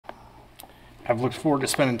I've looked forward to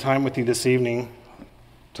spending time with you this evening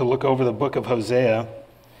to look over the book of Hosea.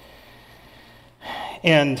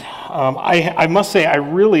 And I must say, I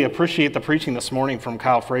really appreciate the preaching this morning from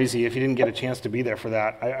Kyle Frazee. If you didn't get a chance to be there for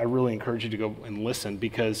that, I really encourage you to go and listen,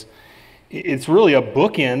 because it's really a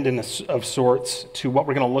bookend of sorts to what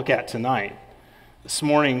we're going to look at tonight. This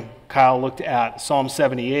morning, Kyle looked at Psalm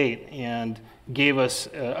 78 and gave us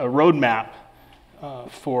a roadmap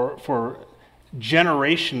for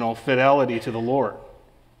generational fidelity to the Lord.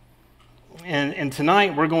 And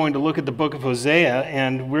tonight we're going to look at the book of Hosea,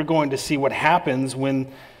 and we're going to see what happens when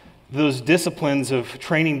those disciplines of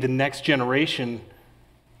training the next generation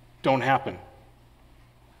don't happen.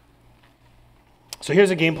 So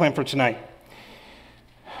here's a game plan for tonight.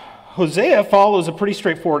 Hosea follows a pretty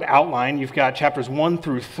straightforward outline. You've got chapters 1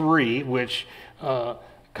 through 3, which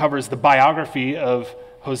covers the biography of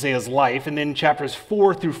Hosea's life, and then chapters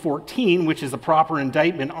 4 through 14, which is the proper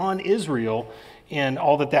indictment on Israel and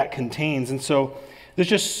all that that contains. And so there's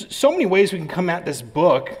just so many ways we can come at this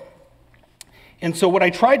book. And so what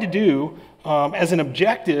I tried to do as an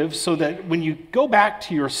objective, so that when you go back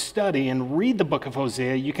to your study and read the book of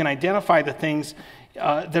Hosea, you can identify the things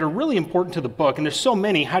that are really important to the book. And there's so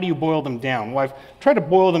many. How do you boil them down? Well, I've tried to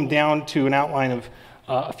boil them down to an outline of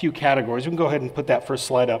a few categories. We can go ahead and put that first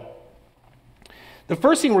slide up. The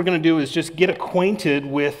first thing we're going to do is just get acquainted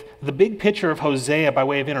with the big picture of Hosea by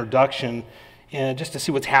way of introduction, and just to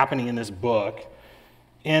see what's happening in this book.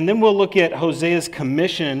 And then we'll look at Hosea's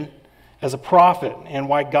commission as a prophet and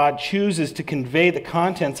why God chooses to convey the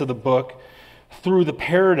contents of the book through the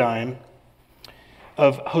paradigm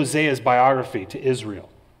of Hosea's biography to Israel.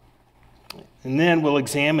 And then we'll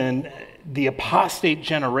examine the apostate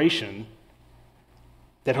generation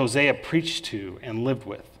that Hosea preached to and lived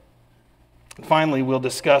with. Finally, we'll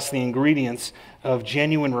discuss the ingredients of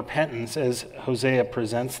genuine repentance as Hosea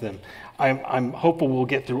presents them. I'm hopeful we'll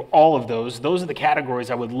get through all of those. Those are the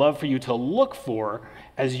categories I would love for you to look for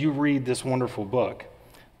as you read this wonderful book.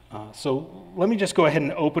 So let me just go ahead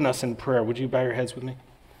and open us in prayer. Would you bow your heads with me?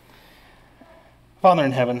 Father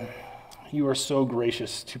in heaven, you are so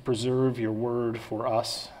gracious to preserve your word for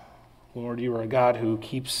us. Lord, you are a God who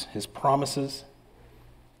keeps his promises.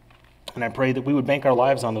 And I pray that we would bank our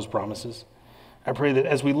lives on those promises. I pray that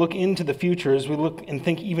as we look into the future, as we look and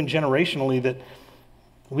think even generationally, that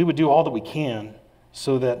we would do all that we can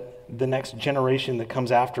so that the next generation that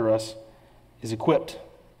comes after us is equipped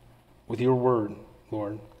with your word,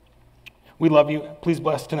 Lord. We love you. Please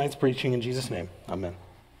bless tonight's preaching in Jesus' name. Amen.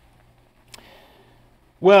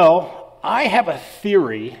 Well, I have a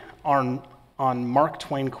theory on Mark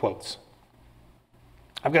Twain quotes.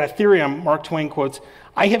 I've got a theory on Mark Twain quotes.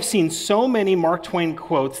 I have seen so many Mark Twain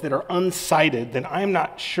quotes that are uncited that I'm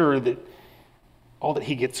not sure that all that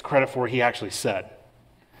he gets credit for he actually said.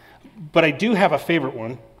 But I do have a favorite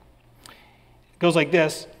one. It goes like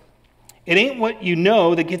this: it ain't what you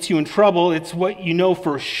know that gets you in trouble, it's what you know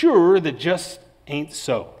for sure that just ain't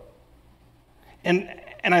so. And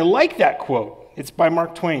I like that quote. It's by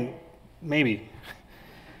Mark Twain, maybe.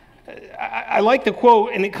 I like the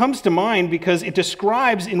quote, and it comes to mind because it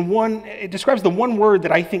describes the one word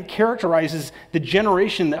that I think characterizes the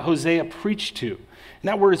generation that Hosea preached to. And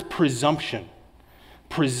that word is presumption.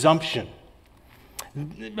 Presumption.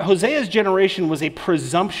 Hosea's generation was a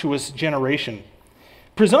presumptuous generation.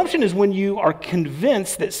 Presumption is when you are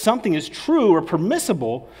convinced that something is true or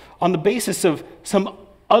permissible on the basis of some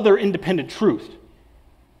other independent truth.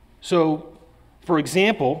 So, for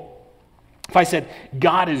example, if I said,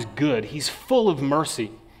 God is good, he's full of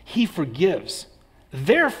mercy, he forgives,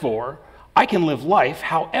 therefore, I can live life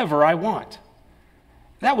however I want.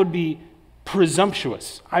 That would be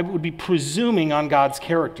presumptuous. I would be presuming on God's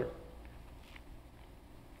character.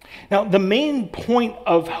 Now, the main point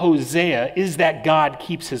of Hosea is that God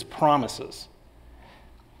keeps his promises,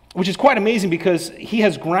 which is quite amazing because he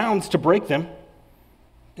has grounds to break them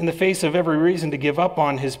in the face of every reason to give up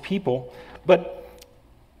on his people. But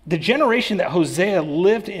the generation that Hosea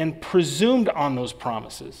lived in presumed on those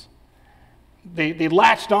promises. They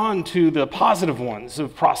latched on to the positive ones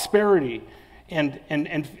of prosperity and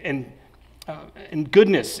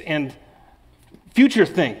goodness and future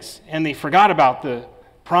things, and they forgot about the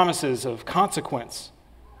promises of consequence,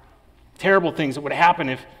 terrible things that would happen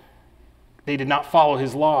if they did not follow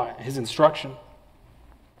his law, his instruction.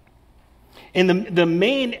 And the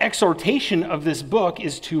main exhortation of this book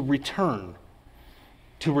is to return.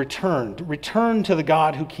 To return to the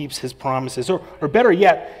God who keeps his promises. Or better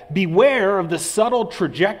yet, beware of the subtle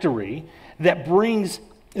trajectory that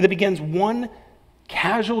begins one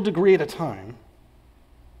casual degree at a time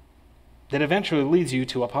that eventually leads you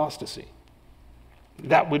to apostasy.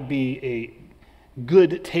 That would be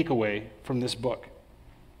good takeaway from this book.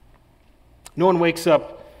 No one wakes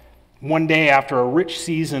up one day after a rich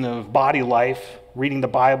season of body life, reading the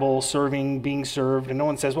Bible, serving, being served, and no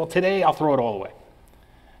one says, well, today I'll throw it all away.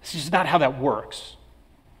 It's just not how that works.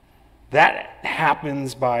 That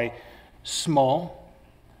happens by small,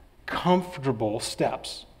 comfortable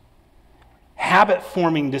steps,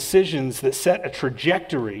 habit-forming decisions that set a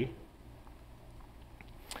trajectory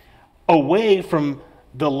away from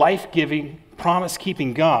the life-giving,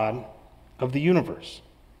 promise-keeping God of the universe.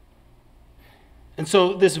 And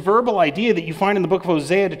so this verbal idea that you find in the book of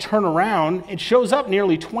Hosea to turn around, it shows up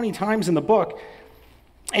nearly 20 times in the book,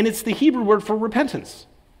 and it's the Hebrew word for repentance.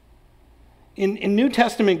 In New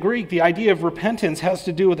Testament Greek, the idea of repentance has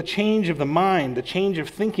to do with a change of the mind, the change of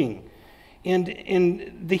thinking. And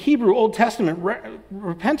in the Hebrew Old Testament,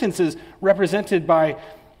 repentance is represented by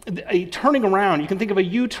a turning around. You can think of a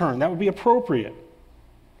U-turn. That would be appropriate.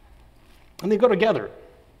 And they go together.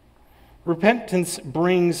 Repentance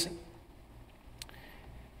brings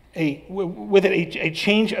with it a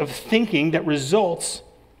change of thinking that results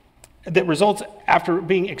after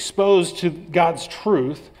being exposed to God's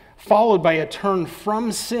truth, followed by a turn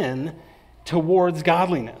from sin towards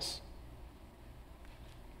godliness.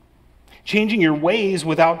 Changing your ways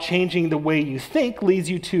without changing the way you think leads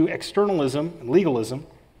you to externalism and legalism.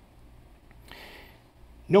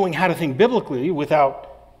 Knowing how to think biblically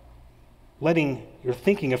without letting your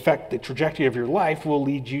thinking affect the trajectory of your life will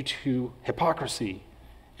lead you to hypocrisy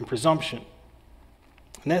and presumption.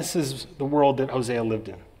 And this is the world that Hosea lived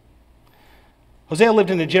in. Hosea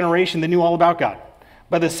lived in a generation that knew all about God.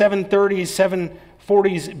 By the 730s,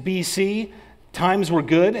 740s BC, times were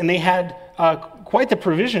good, and they had quite the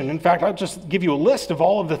provision. In fact, I'll just give you a list of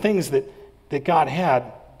all of the things that God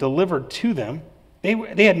had delivered to them.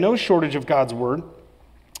 They had no shortage of God's word.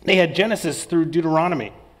 They had Genesis through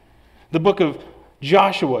Deuteronomy, the book of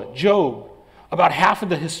Joshua, Job, about half of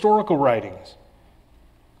the historical writings.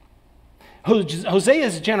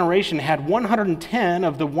 Hosea's generation had 110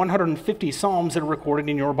 of the 150 Psalms that are recorded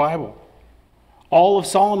in your Bible. All of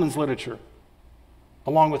Solomon's literature,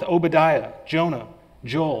 along with Obadiah, Jonah,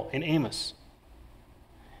 Joel, and Amos.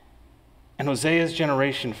 And Hosea's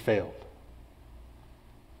generation failed.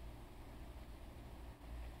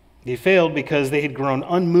 They failed because they had grown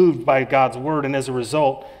unmoved by God's word, and as a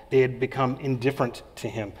result, they had become indifferent to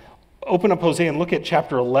him. Open up Hosea and look at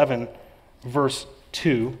chapter 11, verse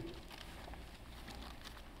 2.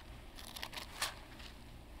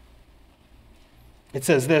 It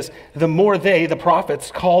says this, the more they, the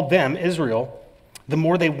prophets, called them, Israel, the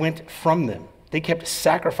more they went from them. They kept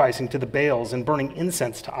sacrificing to the Baals and burning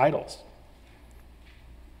incense to idols.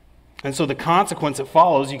 And so the consequence that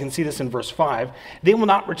follows, you can see this in verse 5, they will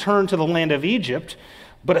not return to the land of Egypt,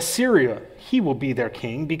 but Assyria, he will be their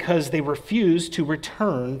king, because they refuse to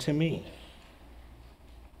return to me.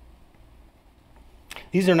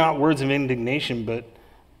 These are not words of indignation, but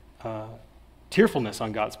tearfulness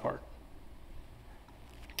on God's part.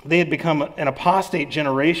 They had become an apostate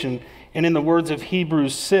generation, and in the words of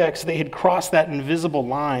Hebrews 6, they had crossed that invisible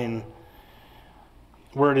line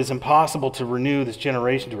where it is impossible to renew this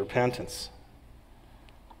generation to repentance.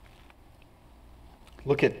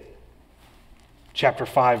 Look at chapter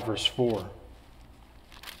 5, verse 4.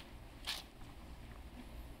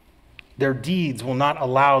 Their deeds will not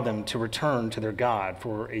allow them to return to their God,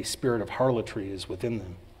 for a spirit of harlotry is within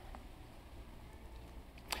them.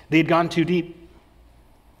 They had gone too deep.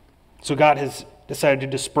 So God has decided to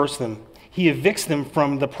disperse them. He evicts them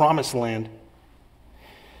from the promised land.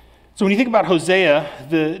 So when you think about Hosea,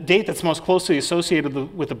 the date that's most closely associated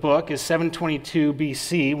with the book is 722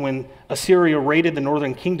 BC, when Assyria raided the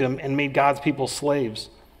northern kingdom and made God's people slaves.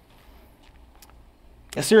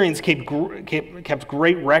 Assyrians kept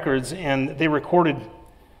great records, and they recorded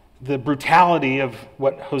the brutality of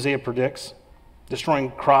what Hosea predicts, destroying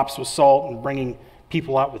crops with salt and bringing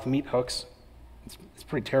people out with meat hooks. It's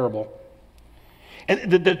pretty terrible.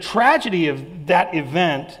 And the tragedy of that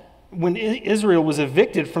event, when Israel was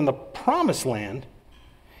evicted from the promised land,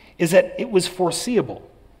 is that it was foreseeable.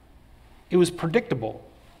 It was predictable.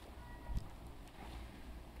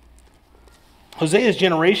 Hosea's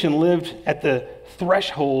generation lived at the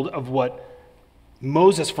threshold of what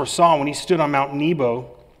Moses foresaw when he stood on Mount Nebo,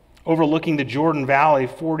 overlooking the Jordan Valley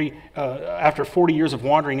after 40 years of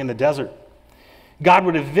wandering in the desert. God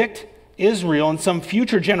would evict Israel in some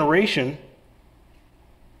future generation.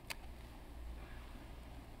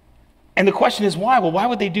 And the question is why? Well, why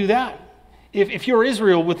would they do that? If you're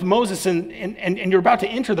Israel with Moses and you're about to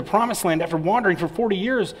enter the promised land after wandering for 40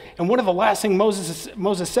 years, and one of the last things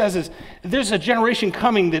Moses says is, there's a generation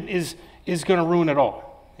coming that is going to ruin it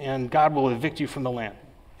all. and God will evict you from the land.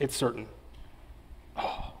 It's certain.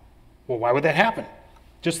 Oh, well, why would that happen?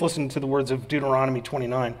 Just listen to the words of Deuteronomy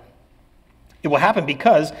 29. It will happen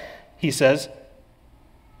because, he says,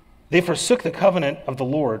 they forsook the covenant of the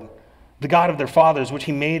Lord, the God of their fathers, which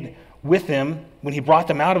he made with them when he brought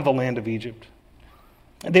them out of the land of Egypt.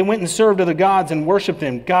 They went and served other gods and worshipped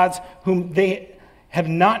them, gods whom they have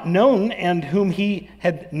not known and whom he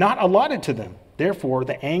had not allotted to them. Therefore,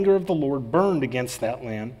 the anger of the Lord burned against that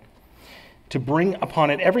land to bring upon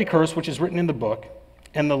it every curse which is written in the book,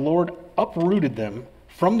 and the Lord uprooted them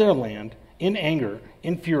from their land in anger,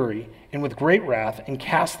 in fury, and with great wrath, and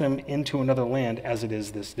cast them into another land as it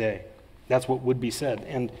is this day. That's what would be said.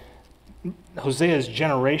 And Hosea's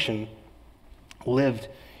generation lived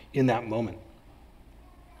in that moment.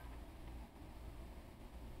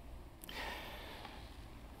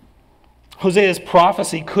 Hosea's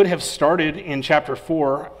prophecy could have started in chapter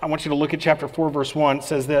 4. I want you to look at chapter 4, verse 1. It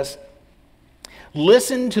says this: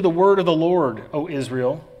 "Listen to the word of the Lord, O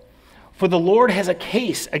Israel, for the Lord has a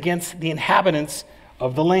case against the inhabitants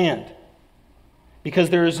of the land, because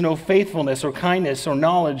there is no faithfulness or kindness or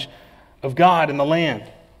knowledge of God in the land."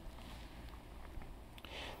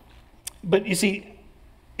 But you see,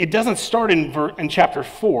 it doesn't start in chapter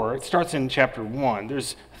 4. It starts in chapter 1.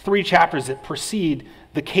 There's 3 chapters that precede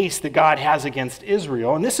the case that God has against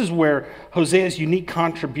Israel. And this is where Hosea's unique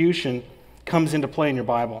contribution comes into play in your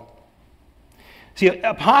Bible. See,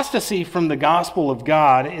 apostasy from the gospel of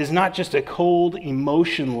God is not just a cold,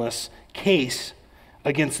 emotionless case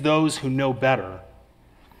against those who know better.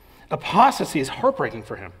 Apostasy is heartbreaking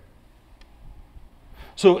for him.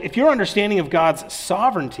 So if your understanding of God's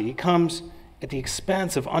sovereignty comes at the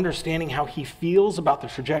expense of understanding how he feels about the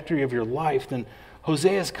trajectory of your life, then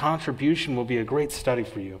Hosea's contribution will be a great study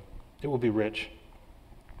for you. It will be rich.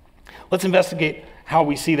 Let's investigate how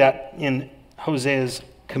we see that in Hosea's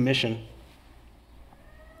commission.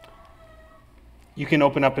 You can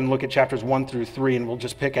open up and look at chapters 1 through 3, and we'll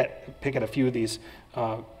just pick at a few of these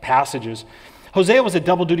passages. Hosea was a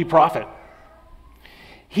double-duty prophet.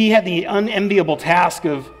 He had the unenviable task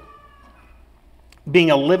of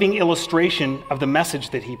being a living illustration of the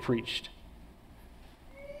message that he preached.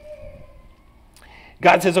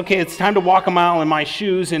 God says, okay, it's time to walk a mile in my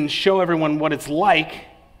shoes and show everyone what it's like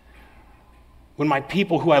when my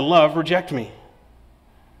people who I love reject me.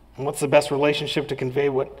 And what's the best relationship to convey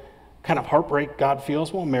what kind of heartbreak God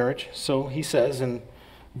feels? Well, marriage. So he says in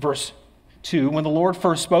verse 2, when the Lord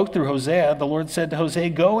first spoke through Hosea, the Lord said to Hosea,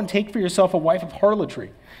 "Go and take for yourself a wife of harlotry,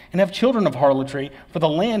 and have children of harlotry, for the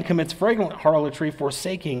land commits fragrant harlotry,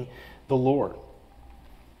 forsaking the Lord."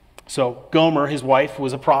 So Gomer, his wife,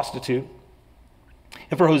 was a prostitute.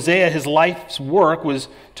 And for Hosea, his life's work was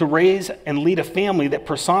to raise and lead a family that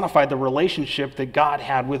personified the relationship that God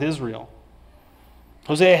had with Israel.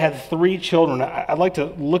 Hosea had 3 children. I'd like to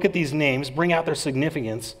look at these names, bring out their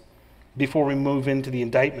significance before we move into the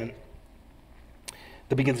indictment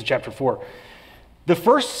that begins in chapter 4. The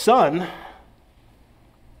first son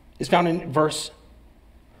is found in verse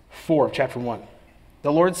 4 of chapter 1.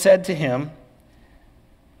 The Lord said to him,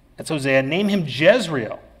 that's Hosea, "Name him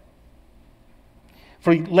Jezreel.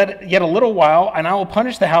 For yet a little while, and I will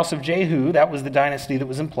punish the house of Jehu," that was the dynasty that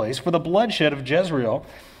was in place, "for the bloodshed of Jezreel,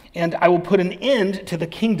 and I will put an end to the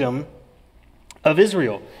kingdom of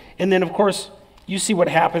Israel." And then, of course, you see what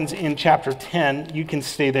happens in chapter 10. You can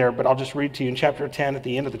stay there, but I'll just read to you in chapter 10 at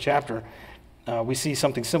the end of the chapter. We see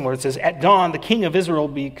something similar. It says, "At dawn, the king of Israel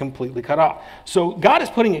will be completely cut off." So God is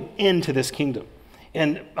putting an end to this kingdom.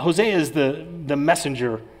 And Hosea is the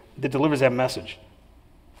messenger that delivers that message.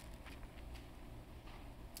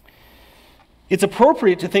 It's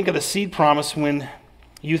appropriate to think of the seed promise when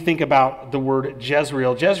you think about the word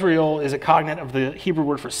Jezreel. Jezreel is a cognate of the Hebrew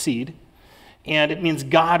word for seed, and it means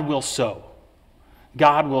God will sow.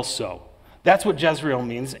 God will sow. That's what Jezreel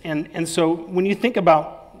means. And so when you think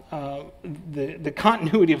about the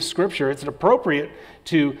continuity of Scripture, it's appropriate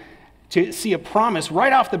to see a promise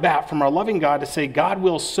right off the bat from our loving God to say God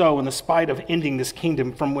will sow in the spite of ending this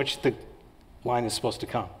kingdom from which the line is supposed to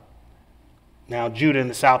come. Now, Judah in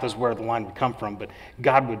the south is where the line would come from, but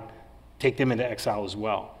God would take them into exile as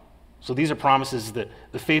well. So these are promises that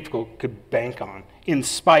the faithful could bank on in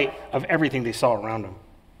spite of everything they saw around them.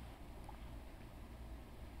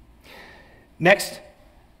 Next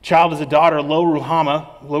child is a daughter,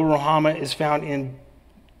 Lo-Ruhamah. Lo-Ruhamah is found in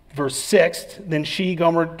verse 6. Then she,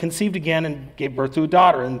 Gomer, conceived again and gave birth to a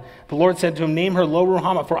daughter. And the Lord said to him, "Name her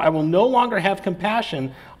Lo-Ruhamah, for I will no longer have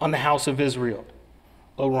compassion on the house of Israel."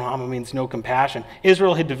 Lo-Ruhamah means no compassion.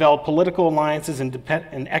 Israel had developed political alliances and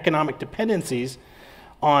economic dependencies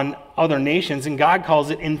on other nations, and God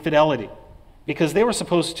calls it infidelity. because they were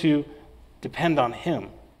supposed to depend on him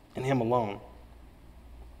and him alone.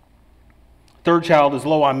 Third child is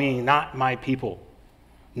lo ami, not my people,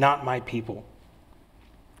 not my people.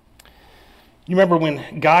 You remember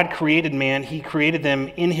when God created man, he created them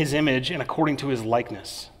in his image and according to his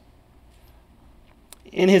likeness.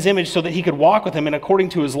 In his image so that he could walk with him, and according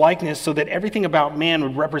to his likeness so that everything about man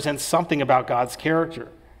would represent something about God's character.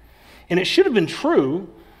 And it should have been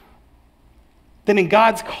true that in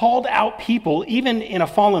God's called out people, even in a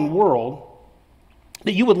fallen world,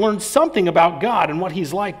 that you would learn something about God and what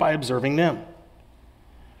he's like by observing them.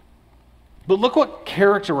 But look what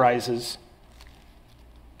characterizes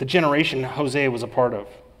the generation Hosea was a part of.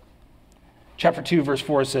 Chapter 2, verse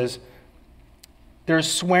 4 says, there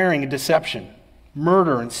is swearing and deception,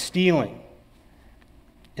 murder and stealing,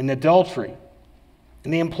 and adultery,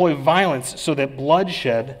 and they employ violence so that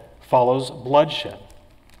bloodshed follows bloodshed.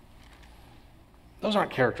 Those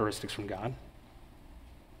aren't characteristics from God.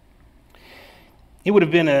 It would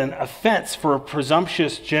have been an offense for a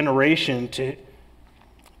presumptuous generation to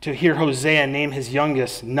hear Hosea name his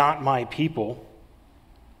youngest, not my people.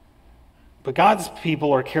 But God's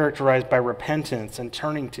people are characterized by repentance and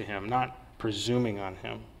turning to him, not presuming on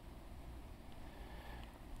him.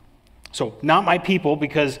 So, not my people,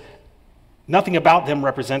 because nothing about them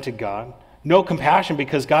represented God. No compassion,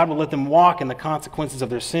 because God would let them walk in the consequences of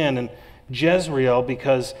their sin. And Jezreel,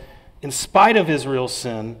 because in spite of Israel's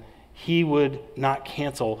sin, he would not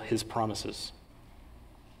cancel his promises.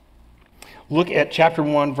 Look at chapter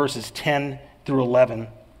 1, verses 10 through 11.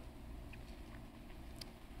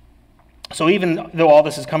 So even though all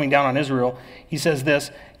this is coming down on Israel, he says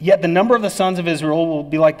this, yet the number of the sons of Israel will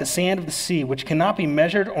be like the sand of the sea, which cannot be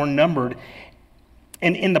measured or numbered.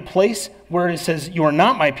 And in the place where it says, you are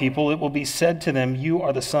not my people, it will be said to them, you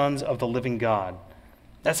are the sons of the living God.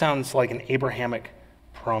 That sounds like an Abrahamic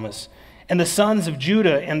promise. And the sons of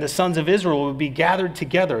Judah and the sons of Israel will be gathered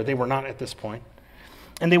together. They were not at this point.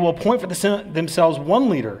 And they will appoint for themselves one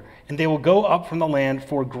leader, and they will go up from the land,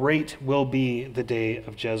 for great will be the day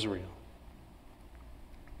of Jezreel.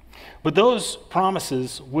 But those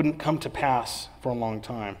promises wouldn't come to pass for a long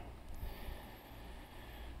time.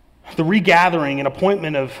 The regathering and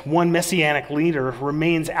appointment of one messianic leader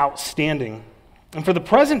remains outstanding. And for the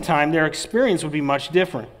present time, their experience would be much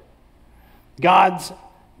different. God's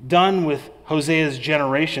done with Hosea's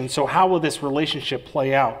generation, so how will this relationship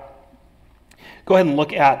play out? Go ahead and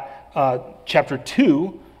look at chapter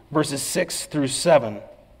 2, verses 6 through 7.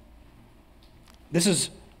 This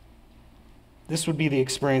would be the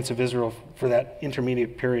experience of Israel for that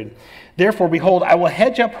intermediate period. Therefore, behold, I will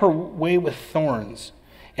hedge up her way with thorns,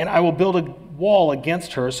 and I will build a wall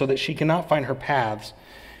against her so that she cannot find her paths.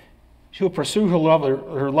 She will pursue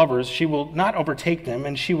her lovers. She will not overtake them,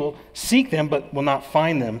 and she will seek them but will not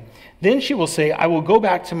find them. Then she will say, I will go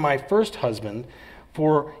back to my first husband,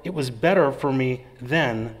 for it was better for me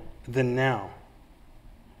then than now.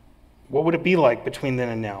 What would it be like between then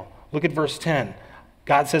and now? Look at verse 10.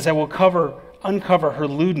 God says, I will uncover her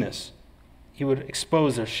lewdness. He would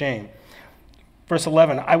expose their shame. Verse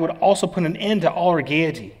 11, I would also put an end to all her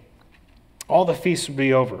gaiety. All the feasts would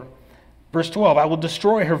be over. Verse 12, I will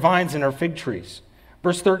destroy her vines and her fig trees.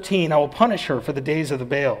 Verse 13, I will punish her for the days of the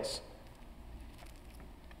Baals.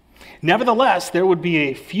 Nevertheless, there would be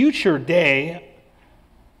a future day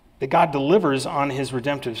that God delivers on his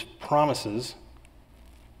redemptive promises.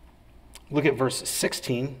 Look at verse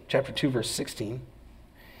 16, chapter 2, verse 16.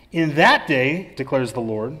 In that day, declares the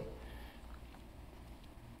Lord,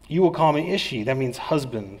 you will call me Ishi, that means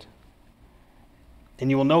husband.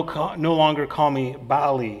 And you will no longer call me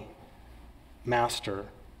Baali, master.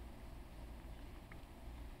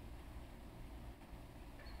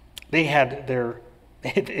 They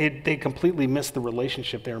completely missed the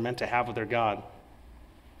relationship they were meant to have with their God.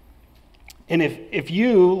 And if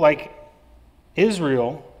you, like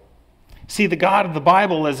Israel, see the God of the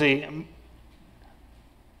Bible as a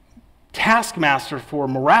taskmaster for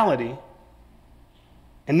morality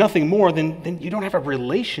and nothing more, then you don't have a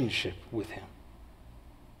relationship with him.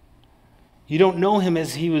 You don't know him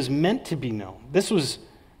as he was meant to be known. This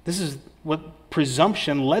is what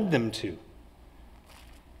presumption led them to.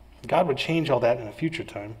 God would change all that in a future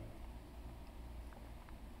time.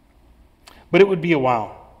 But it would be a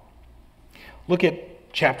while. Look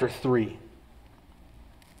at chapter 3.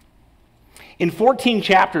 In 14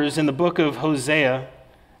 chapters in the book of Hosea,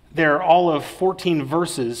 there are all of 14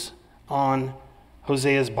 verses on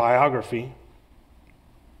Hosea's biography.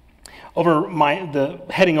 The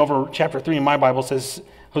heading over chapter 3 in my Bible says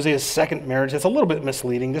Hosea's second marriage. That's a little bit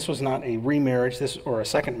misleading. This was not a remarriage, or a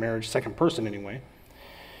second marriage, second person anyway.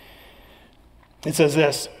 It says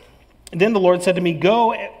this, Then the Lord said to me,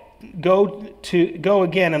 Go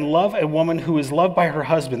again and love a woman who is loved by her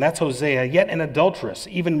husband. That's Hosea, yet an adulteress,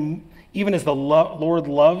 even as the Lord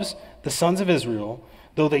loves the sons of Israel,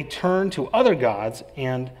 though they turn to other gods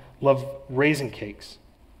and love raisin cakes.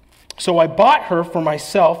 So I bought her for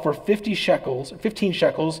myself for 15 shekels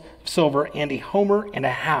of silver and a homer and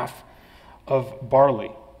a half of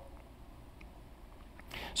barley.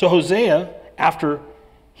 So Hosea, after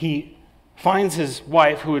he finds his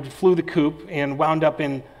wife who had flew the coop and wound up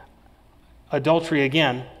in adultery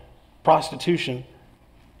again, prostitution,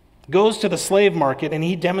 goes to the slave market, and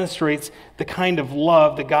he demonstrates the kind of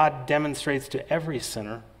love that God demonstrates to every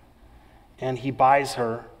sinner. And he buys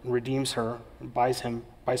her, redeems her, and buys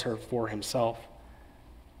her for himself.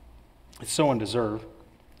 It's so undeserved.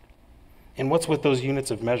 And what's with those units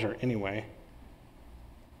of measure anyway?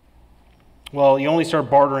 Well, you only start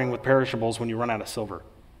bartering with perishables when you run out of silver.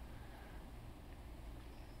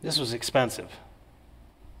 This was expensive.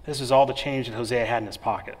 This was all the change that Hosea had in his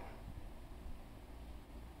pocket.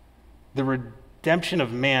 The redemption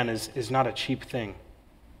of man is not a cheap thing.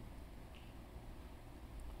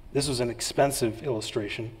 This was an expensive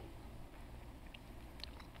illustration.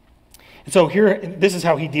 And so here, this is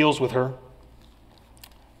how he deals with her.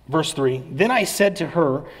 Verse 3, Then I said to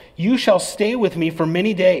her, You shall stay with me for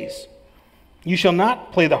many days. You shall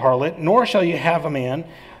not play the harlot, nor shall you have a man,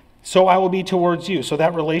 so I will be towards you. So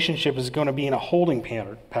that relationship is going to be in a holding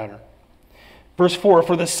pattern. Verse 4,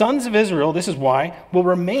 For the sons of Israel, this is why, will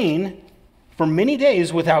remain for many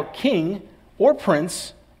days without king or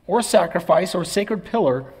prince or sacrifice or sacred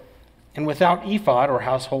pillar, and without ephod or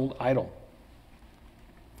household idol.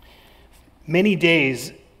 Many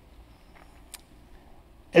days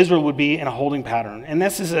Israel would be in a holding pattern. And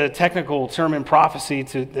this is a technical term in prophecy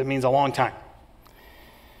that means a long time.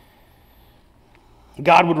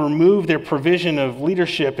 God would remove their provision of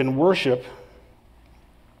leadership and worship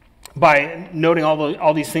by noting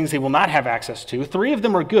all these things they will not have access to. 3 of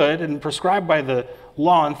them are good and prescribed by the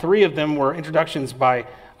law, and 3 of them were introductions by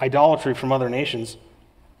idolatry from other nations.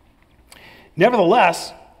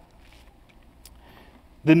 Nevertheless,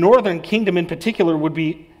 the northern kingdom in particular would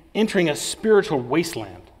be entering a spiritual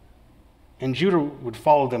wasteland, and Judah would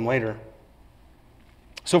follow them later.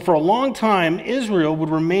 So for a long time, Israel would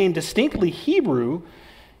remain distinctly Hebrew,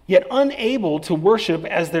 yet unable to worship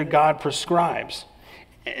as their God prescribes.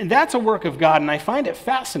 And that's a work of God, and I find it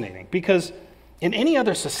fascinating because in any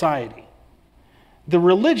other society, the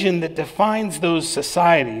religion that defines those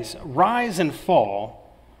societies rise and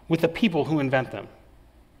fall with the people who invent them.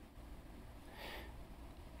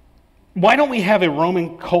 Why don't we have a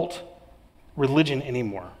Roman cult religion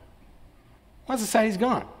anymore? Well, society's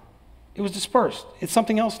gone. It was dispersed. It's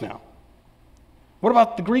something else now. What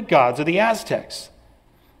about the Greek gods or the Aztecs?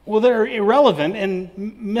 Well, they're irrelevant and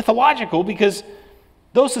mythological because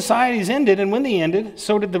those societies ended, and when they ended,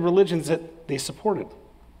 so did the religions that they supported.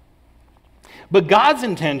 But God's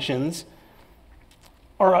intentions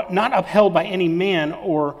are not upheld by any man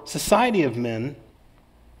or society of men,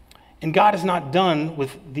 and God is not done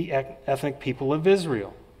with the ethnic people of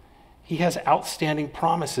Israel. He has outstanding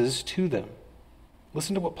promises to them.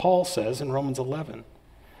 Listen to what Paul says in Romans 11.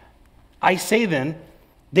 I say then,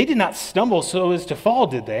 they did not stumble so as to fall,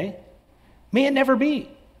 did they? May it never be.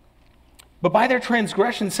 But by their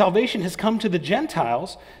transgression, salvation has come to the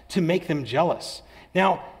Gentiles to make them jealous.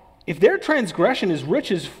 Now, if their transgression is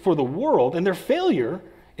riches for the world and their failure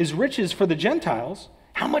is riches for the Gentiles,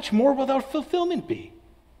 how much more will their fulfillment be?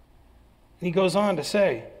 And he goes on to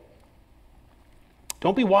say,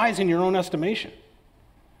 don't be wise in your own estimation.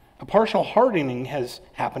 A partial hardening has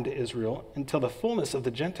happened to Israel until the fullness of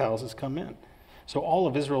the Gentiles has come in. So all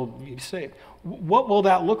of Israel will be saved. What will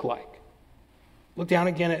that look like? Look down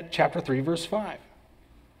again at chapter 3, verse 5.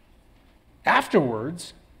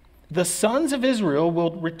 Afterwards, the sons of Israel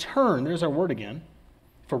will return, there's our word again,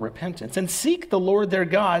 for repentance, and seek the Lord their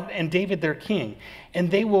God and David their king,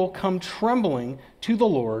 and they will come trembling to the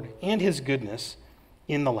Lord and his goodness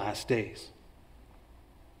in the last days.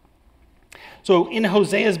 So in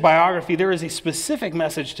Hosea's biography, there is a specific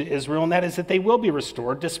message to Israel, and that is that they will be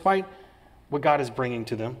restored despite what God is bringing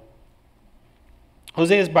to them.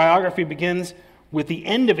 Hosea's biography begins with the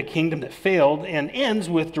end of a kingdom that failed and ends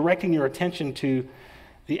with directing your attention to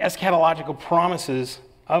the eschatological promises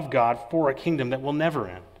of God for a kingdom that will never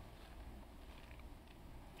end.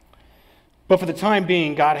 But for the time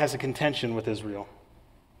being, God has a contention with Israel.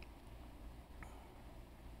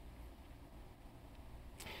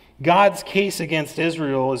 God's case against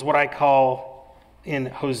Israel is what I call, in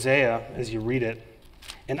Hosea, as you read it,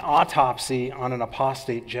 an autopsy on an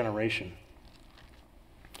apostate generation.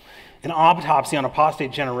 an autopsy on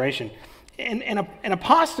apostate generation. And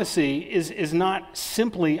apostasy is not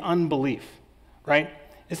simply unbelief, right?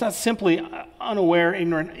 It's not simply unaware,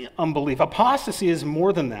 ignorant unbelief. Apostasy is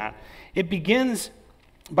more than that. It begins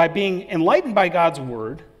by being enlightened by God's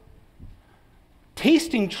word,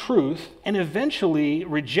 tasting truth, and eventually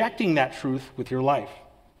rejecting that truth with your life.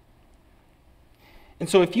 And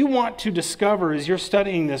so if you want to discover, as you're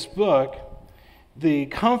studying this book, the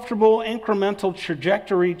comfortable, incremental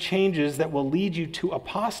trajectory changes that will lead you to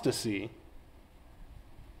apostasy,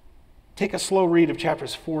 take a slow read of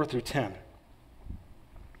chapters 4 through 10.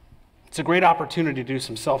 It's a great opportunity to do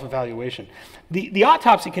some self-evaluation. The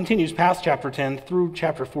autopsy continues past chapter 10 through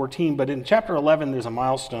chapter 14, but in chapter 11 there's a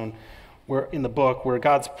milestone in the book where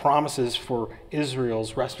God's promises for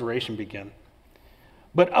Israel's restoration begin.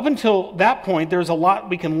 But up until that point, there's a lot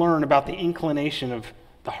we can learn about the inclination of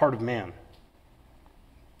the heart of man.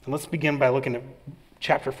 And let's begin by looking at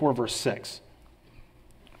chapter 4, verse 6.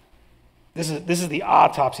 This is the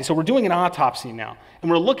autopsy. So we're doing an autopsy now,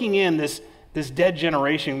 and we're looking in this dead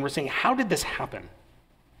generation. We're saying, how did this happen?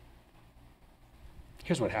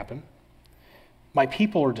 Here's what happened. My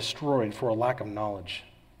people are destroyed for a lack of knowledge.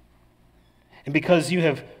 And because you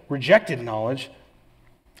have rejected knowledge,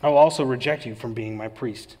 I will also reject you from being my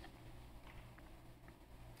priest.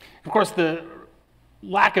 Of course, the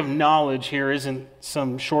lack of knowledge here isn't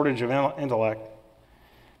some shortage of intellect.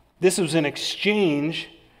 This was an exchange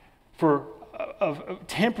of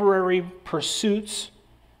temporary pursuits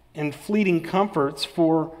and fleeting comforts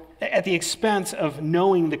at the expense of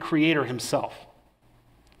knowing the Creator himself.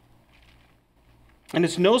 And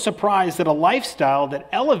it's no surprise that a lifestyle that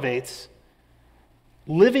elevates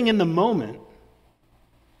living in the moment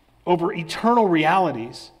over eternal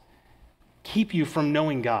realities keep you from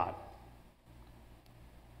knowing God.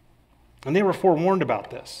 And they were forewarned about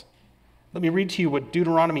this. Let me read to you what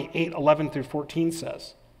Deuteronomy 8:11 through 14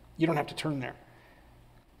 says. You don't have to turn there.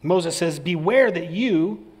 Moses says, "Beware that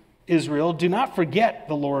you, Israel, do not forget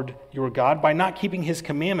the Lord your God by not keeping his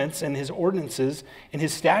commandments and his ordinances and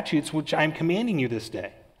his statutes, which I am commanding you this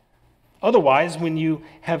day. Otherwise, when you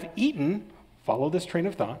have eaten," follow this train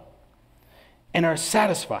of thought, "and are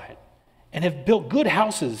satisfied, and have built good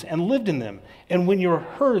houses and lived in them, and when your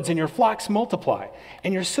herds and your flocks multiply,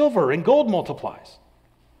 and your silver and gold multiplies,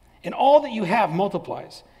 and all that you have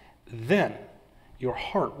multiplies, then your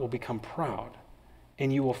heart will become proud,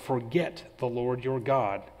 and you will forget the Lord your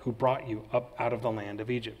God who brought you up out of the land of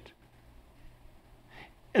Egypt."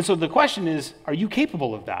 And so the question is, are you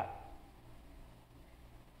capable of that?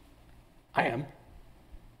 I am.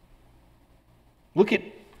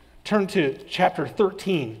 Turn to chapter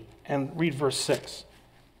 13 and read verse 6.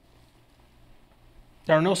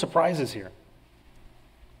 There are no surprises here.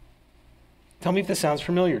 Tell me if this sounds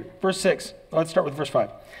familiar. Verse 6, let's start with verse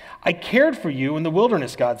 5. "I cared for you in the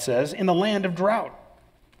wilderness," God says, "in the land of drought.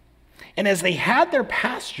 And as they had their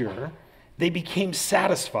pasture, they became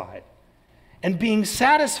satisfied. And being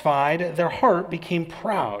satisfied, their heart became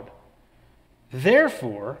proud.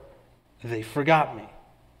 Therefore, they forgot me."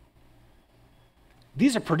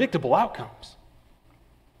 These are predictable outcomes.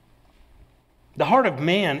 The heart of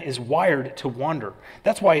man is wired to wander.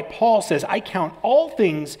 That's why Paul says, "I count all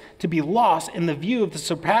things to be lost in the view of the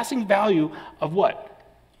surpassing value of" what?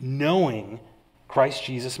 "Knowing Christ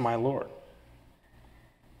Jesus my Lord."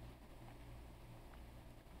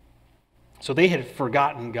 So they had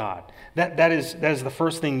forgotten God. That is the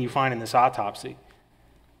first thing you find in this autopsy.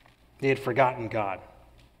 They had forgotten God.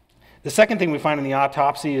 The second thing we find in the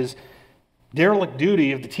autopsy is derelict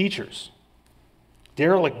duty of the teachers.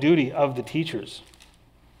 Derelict duty of the teachers.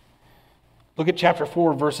 Look at chapter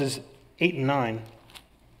 4, verses 8 and 9.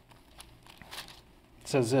 It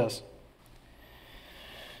says this: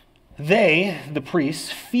 "They, the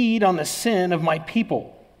priests, feed on the sin of my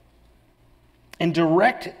people and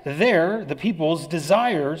direct the people's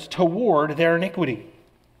desires toward their iniquity."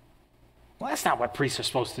 Well, that's not what priests are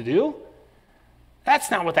supposed to do.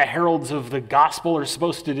 That's not what the heralds of the gospel are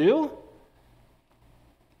supposed to do.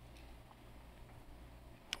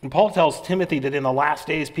 And Paul tells Timothy that in the last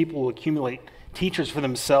days people will accumulate teachers for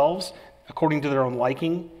themselves according to their own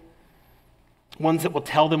liking, ones that will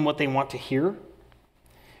tell them what they want to hear.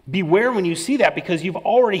 Beware when you see that, because you've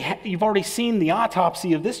already seen the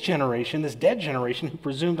autopsy of this generation, this dead generation who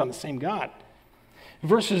presumed on the same God.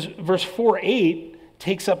 Verse 4:8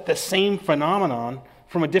 takes up the same phenomenon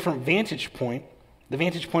from a different vantage point, the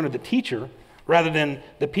vantage point of the teacher, rather than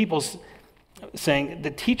the people's saying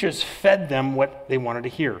the teachers fed them what they wanted to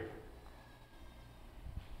hear.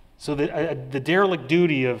 So the derelict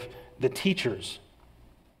duty of the teachers.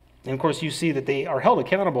 And of course, you see that they are held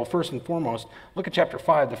accountable first and foremost. Look at chapter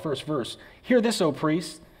 5, the first verse. Hear this, O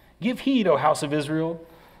priests. Give heed, O house of Israel.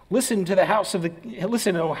 Listen, O house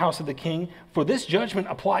of the king, for this judgment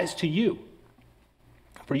applies to you.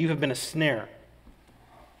 For you have been a snare.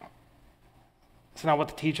 That's not what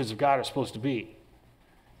the teachers of God are supposed to be.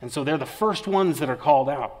 And so they're the first ones that are called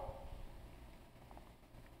out.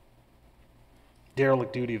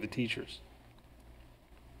 Derelict duty of the teachers.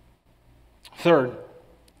 Third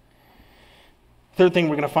thing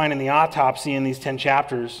we're going to find in the autopsy in these 10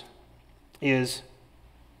 chapters is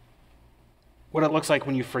what it looks like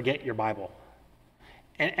when you forget your Bible.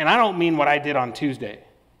 And I don't mean what I did on Tuesday.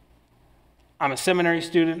 I'm a seminary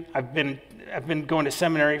student. I've been going to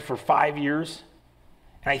seminary for 5 years.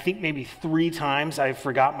 And I think maybe 3 times I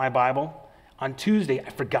forgot my Bible. On Tuesday,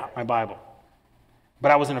 I forgot my Bible.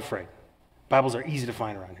 But I wasn't afraid. Bibles are easy to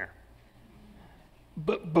find around here.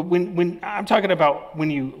 But when I'm talking about when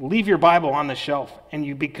you leave your Bible on the shelf and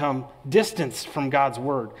you become distanced from God's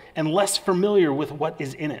Word and less familiar with what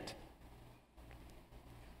is in it.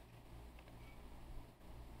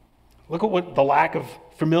 Look at what the lack of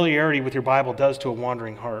familiarity with your Bible does to a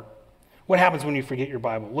wandering heart. What happens when you forget your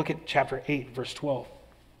Bible? Look at chapter 8, verse 12.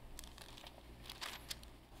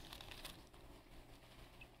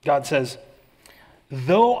 God says,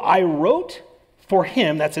 though I wrote for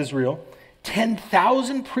him, that's Israel,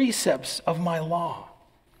 10,000 precepts of my law,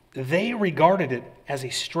 they regarded it as a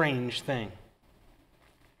strange thing.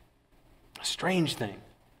 A strange thing.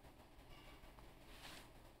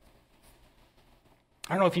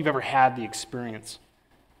 I don't know if you've ever had the experience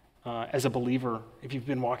as a believer, if you've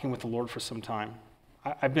been walking with the Lord for some time.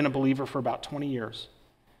 I've been a believer for about 20 years.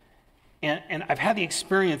 And I've had the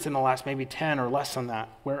experience in the last maybe 10 or less than that,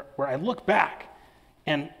 where I look back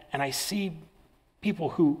and I see people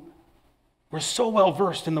who were so well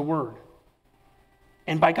versed in the Word.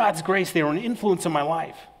 And by God's grace, they were an influence in my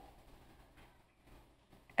life.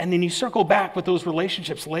 And then you circle back with those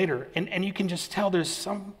relationships later, and you can just tell there's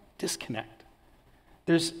some disconnect.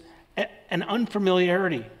 There's an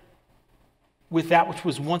unfamiliarity with that which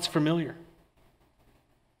was once familiar.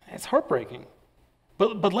 It's heartbreaking.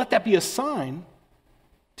 But let that be a sign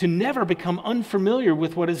to never become unfamiliar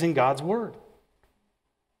with what is in God's Word.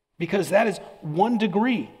 Because that is one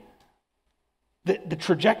degree that the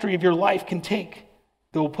trajectory of your life can take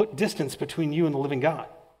that will put distance between you and the living God.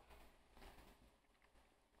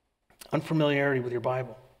 Unfamiliarity with your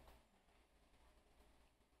Bible.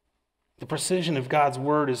 The precision of God's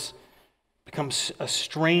Word becomes a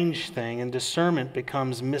strange thing, and discernment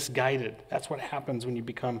becomes misguided. That's what happens when you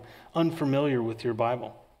become unfamiliar with your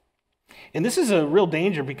Bible. And this is a real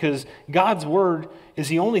danger because God's Word is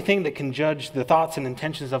the only thing that can judge the thoughts and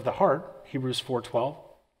intentions of the heart, Hebrews 4:12.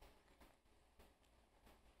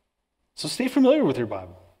 So stay familiar with your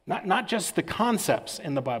Bible, not just the concepts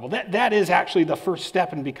in the Bible. That is actually the first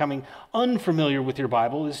step in becoming unfamiliar with your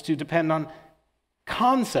Bible, is to depend on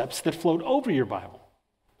concepts that float over your Bible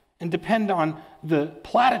and depend on the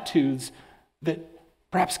platitudes that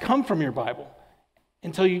perhaps come from your Bible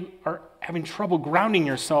until you are having trouble grounding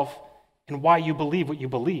yourself in why you believe what you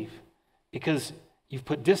believe because you've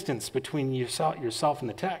put distance between yourself and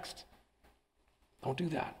the text. Don't do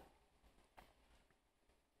that.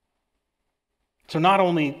 So not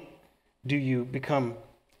only do you become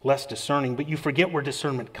less discerning, but you forget where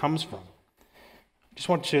discernment comes from. I just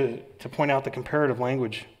want you to point out the comparative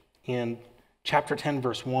language in chapter 10,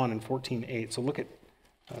 verse 1 and 14:8. So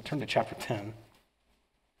turn to chapter 10.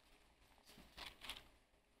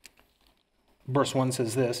 Verse 1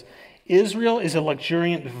 says this, Israel is a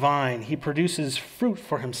luxuriant vine. He produces fruit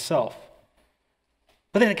for himself.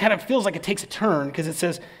 But then it kind of feels like it takes a turn because it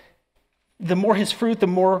says, the more his fruit, the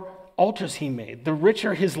more altars he made. The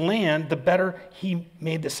richer his land, the better he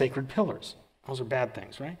made the sacred pillars. Those are bad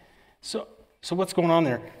things, right? So what's going on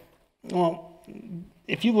there? Well,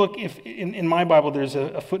 if you look, in my Bible, there's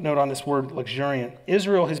a footnote on this word luxuriant.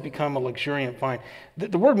 Israel has become a luxuriant vine.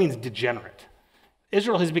 The word means degenerate.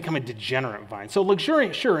 Israel has become a degenerate vine. So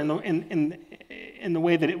luxuriant, sure, in the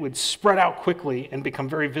way that it would spread out quickly and become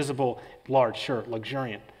very visible, large, sure,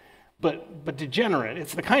 luxuriant. But degenerate,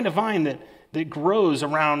 it's the kind of vine that grows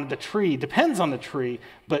around the tree, depends on the tree,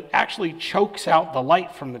 but actually chokes out the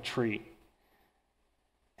light from the tree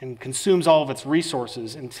and consumes all of its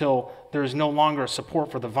resources until there is no longer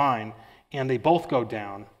support for the vine, and they both go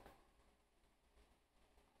down.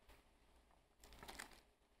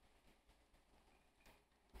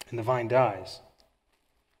 And the vine dies.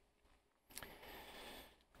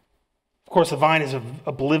 Of course, the vine is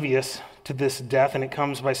oblivious to this death, and it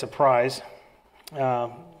comes by surprise.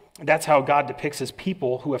 That's how God depicts his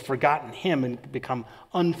people who have forgotten him and become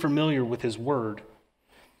unfamiliar with his word.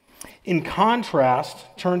 In contrast,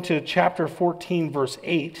 turn to chapter 14, verse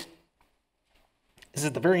 8. This is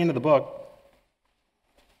at the very end of the book.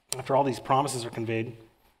 After all these promises are conveyed,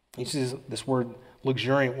 he uses this word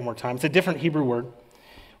luxuriant one more time. It's a different Hebrew word.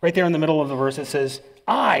 Right there in the middle of the verse, it says,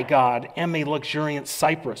 I, God, am a luxuriant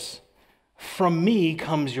cypress. From me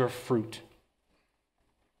comes your fruit.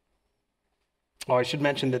 Oh, I should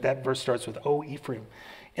mention that verse starts with, O Ephraim.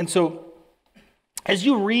 And so, as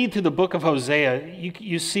you read through the book of Hosea,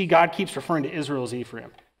 you see God keeps referring to Israel as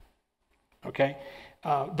Ephraim. Okay?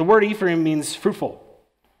 The word Ephraim means fruitful.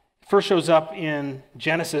 It first shows up in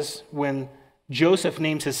Genesis when Joseph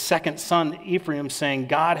names his second son Ephraim, saying,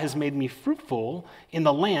 God has made me fruitful in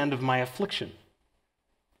the land of my affliction.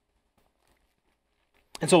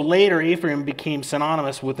 And so later, Ephraim became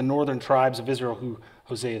synonymous with the northern tribes of Israel who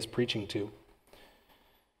Hosea is preaching to.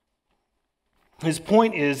 His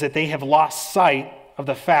point is that they have lost sight of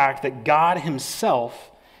the fact that God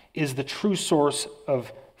himself is the true source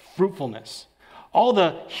of fruitfulness. All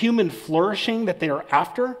the human flourishing that they are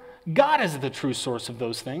after, God is the true source of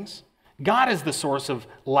those things. God is the source of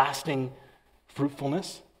lasting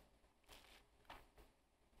fruitfulness.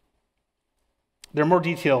 There are more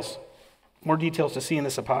details to see in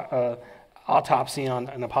this autopsy on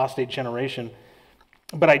an apostate generation,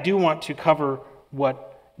 but I do want to cover what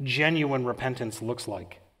genuine repentance looks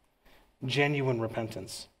like. Genuine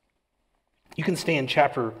repentance. You can stay in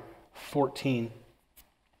chapter 14.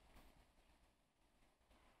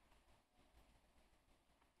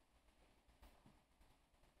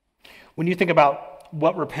 When you think about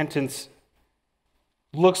what repentance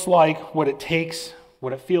looks like, what it takes,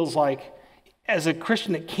 what it feels like, as a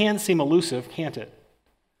Christian, it can seem elusive, can't it?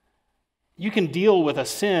 You can deal with a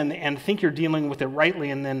sin and think you're dealing with it rightly,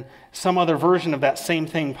 and then some other version of that same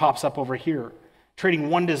thing pops up over here, trading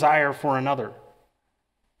one desire for another.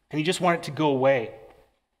 And you just want it to go away.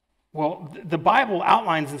 Well, the Bible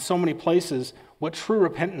outlines in so many places what true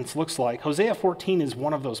repentance looks like. Hosea 14 is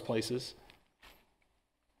one of those places.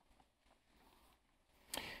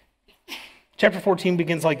 Chapter 14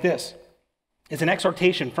 begins like this. It's an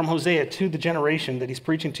exhortation from Hosea to the generation that he's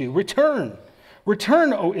preaching to. Return,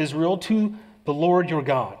 O Israel, to the Lord your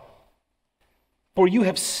God, for you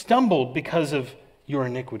have stumbled because of your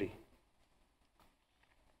iniquity.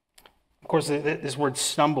 Of course, this word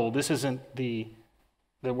stumble, this isn't the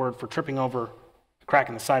word for tripping over a crack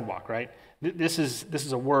in the sidewalk, right? This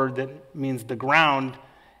is a word that means the ground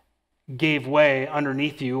gave way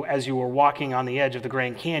underneath you as you were walking on the edge of the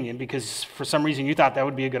Grand Canyon because for some reason you thought that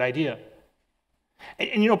would be a good idea.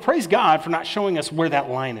 And praise God for not showing us where that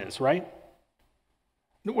line is, right?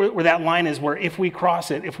 Where that line is where if we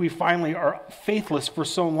cross it, if we finally are faithless for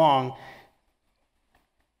so long,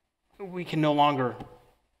 we can no longer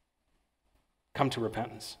come to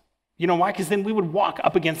repentance. You know why? Because then we would walk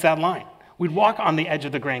up against that line. We'd walk on the edge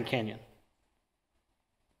of the Grand Canyon.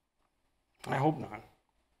 I hope not.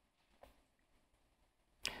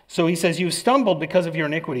 So he says, you've stumbled because of your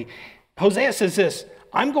iniquity. Hosea says this,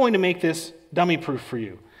 I'm going to make this dummy-proof for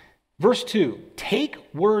you. Verse 2, take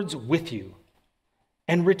words with you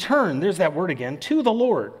and return, there's that word again, to the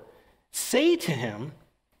Lord. Say to him,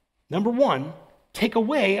 number one, take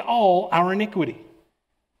away all our iniquity.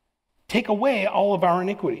 Take away all of our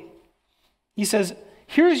iniquity. He says,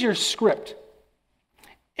 here's your script.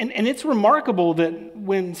 And it's remarkable that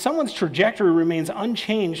when someone's trajectory remains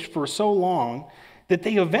unchanged for so long, that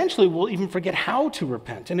they eventually will even forget how to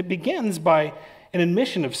repent. And it begins by an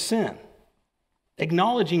admission of sin,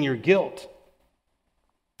 acknowledging your guilt.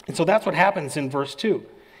 And so that's what happens in verse 2.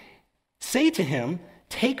 Say to him,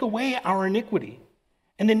 take away our iniquity.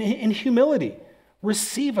 And then in humility,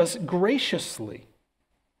 receive us graciously.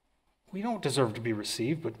 We don't deserve to be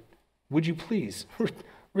received, but would you please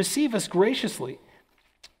receive us graciously?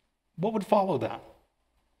 What would follow that?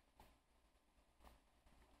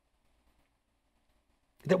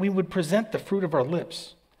 That we would present the fruit of our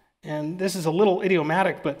lips. And this is a little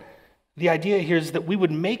idiomatic, but the idea here is that we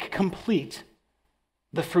would make complete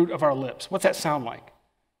the fruit of our lips. What's that sound like?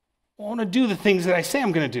 Well, I want to do the things that I say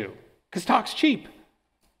I'm going to do, because talk's cheap.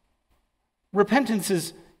 Repentance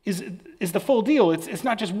is the full deal. It's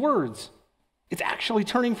not just words. It's actually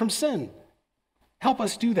turning from sin. Help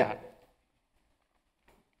us do that.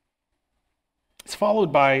 It's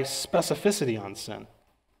followed by specificity on sin.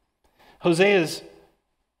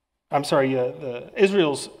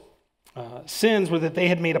 Israel's sins were that they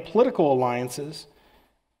had made political alliances,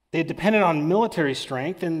 they had depended on military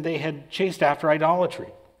strength, and they had chased after idolatry.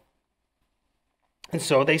 And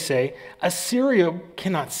so they say, Assyria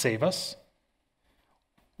cannot save us.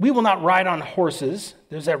 We will not ride on horses.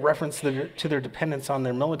 There's that reference to their dependence on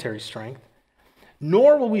their military strength.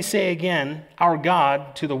 Nor will we say again, our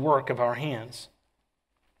God, to the work of our hands.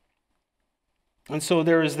 And so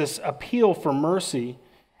there is this appeal for mercy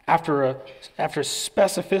after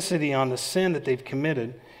specificity on the sin that they've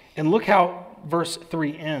committed. And look how verse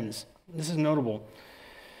 3 ends. This is notable.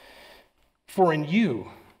 For in you,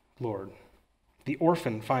 Lord, the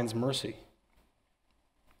orphan finds mercy.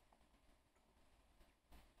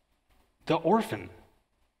 The orphan.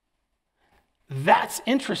 That's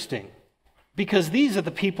interesting, because these are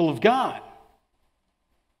the people of God.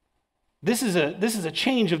 This is a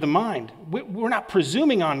change of the mind. We're not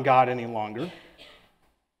presuming on God any longer.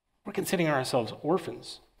 We're considering ourselves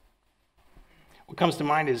orphans. What comes to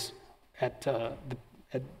mind is at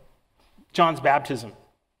John's baptism,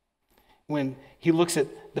 when he looks at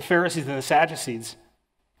the Pharisees and the Sadducees,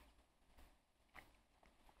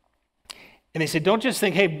 and they said, don't just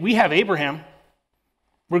think, hey, we have Abraham,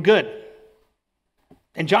 we're good.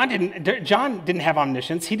 And John didn't have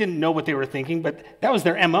omniscience. He didn't know what they were thinking, but that was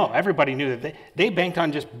their MO. Everybody knew that they banked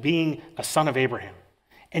on just being a son of Abraham.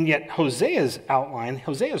 And yet Hosea's outline,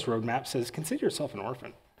 Hosea's roadmap says, consider yourself an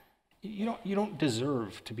orphan. You don't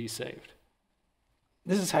deserve to be saved.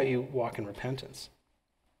 This is how you walk in repentance.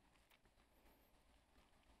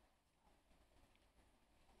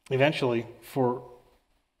 Eventually, for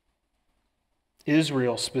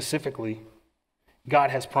Israel specifically, God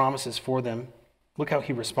has promises for them. Look how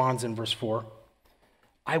he responds in verse 4.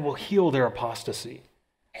 I will heal their apostasy.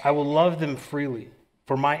 I will love them freely,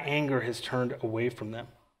 for my anger has turned away from them.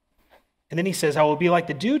 And then he says, I will be like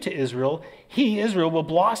the dew to Israel. He, Israel, will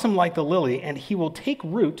blossom like the lily, and he will take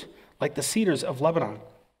root like the cedars of Lebanon.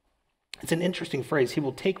 It's an interesting phrase. He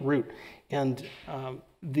will take root. And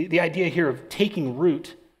the idea here of taking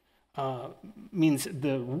root means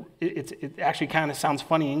it actually kind of sounds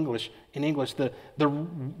funny in English. The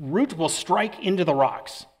root will strike into the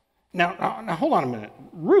rocks. Now hold on a minute.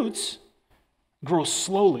 Roots grow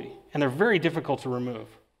slowly, and they're very difficult to remove.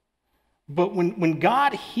 But when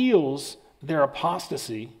God heals their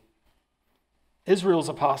apostasy, Israel's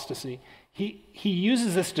apostasy, he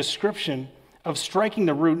uses this description of striking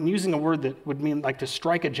the root and using a word that would mean like to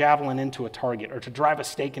strike a javelin into a target or to drive a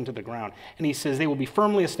stake into the ground. And he says they will be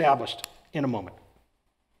firmly established in a moment.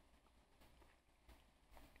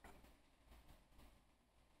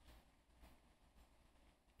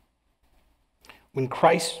 When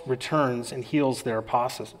Christ returns and heals their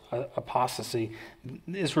apostasy,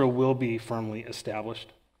 Israel will be firmly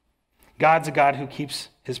established. God's a God who keeps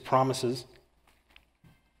his promises.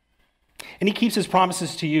 And he keeps his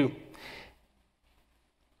promises to you.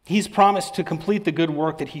 He's promised to complete the good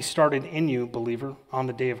work that he started in you, believer, on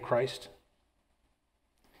the day of Christ.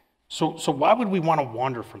 So why would we want to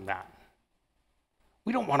wander from that?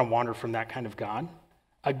 We don't want to wander from that kind of God.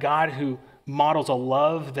 A God who models a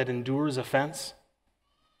love that endures offense.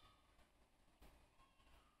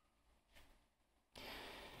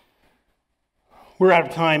 We're out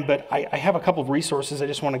of time, but I have a couple of resources I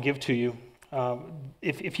just want to give to you.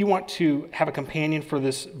 If you want to have a companion for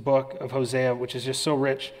this book of Hosea, which is just so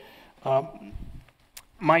rich,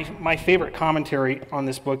 my favorite commentary on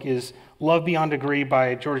this book is Love Beyond Degree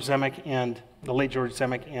by George Zemek and the late George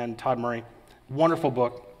Zemek and Todd Murray. Wonderful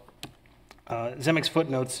book. Zemek's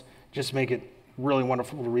footnotes just make it really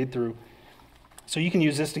wonderful to read through. So you can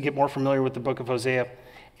use this to get more familiar with the book of Hosea.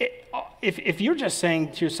 If you're just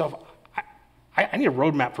saying to yourself, I need a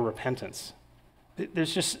roadmap for repentance.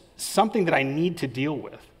 There's just something that I need to deal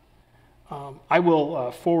with. I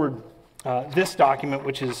will forward this document,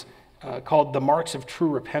 which is called The Marks of True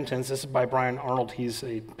Repentance. This is by Brian Arnold. He's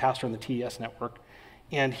a pastor in the TES network.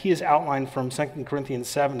 And he has outlined from 2 Corinthians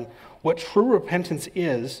 7 what true repentance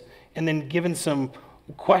is, and then given some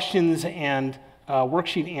questions and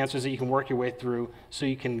worksheet answers that you can work your way through so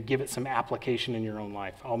you can give it some application in your own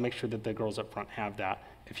life. I'll make sure that the girls up front have that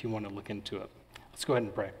if you want to look into it. Let's go ahead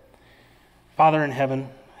and pray. Father in heaven,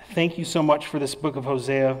 thank you so much for this book of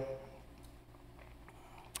Hosea.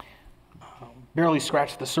 Barely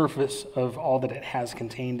scratched the surface of all that it has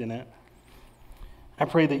contained in it. I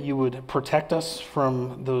pray that you would protect us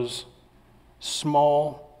from those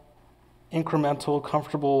small, incremental,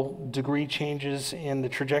 comfortable degree changes in the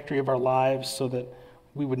trajectory of our lives so that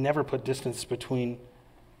we would never put distance between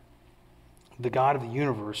the God of the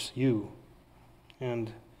universe, you,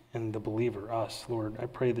 and the believer, us. Lord, I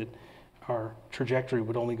pray that our trajectory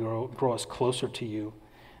would only grow us closer to you,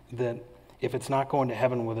 that if it's not going to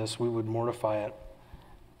heaven with us, we would mortify it,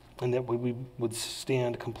 and that we would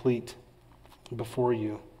stand complete before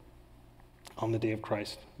you on the day of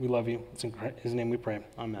Christ. We love you. It's in his name we pray.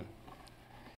 Amen.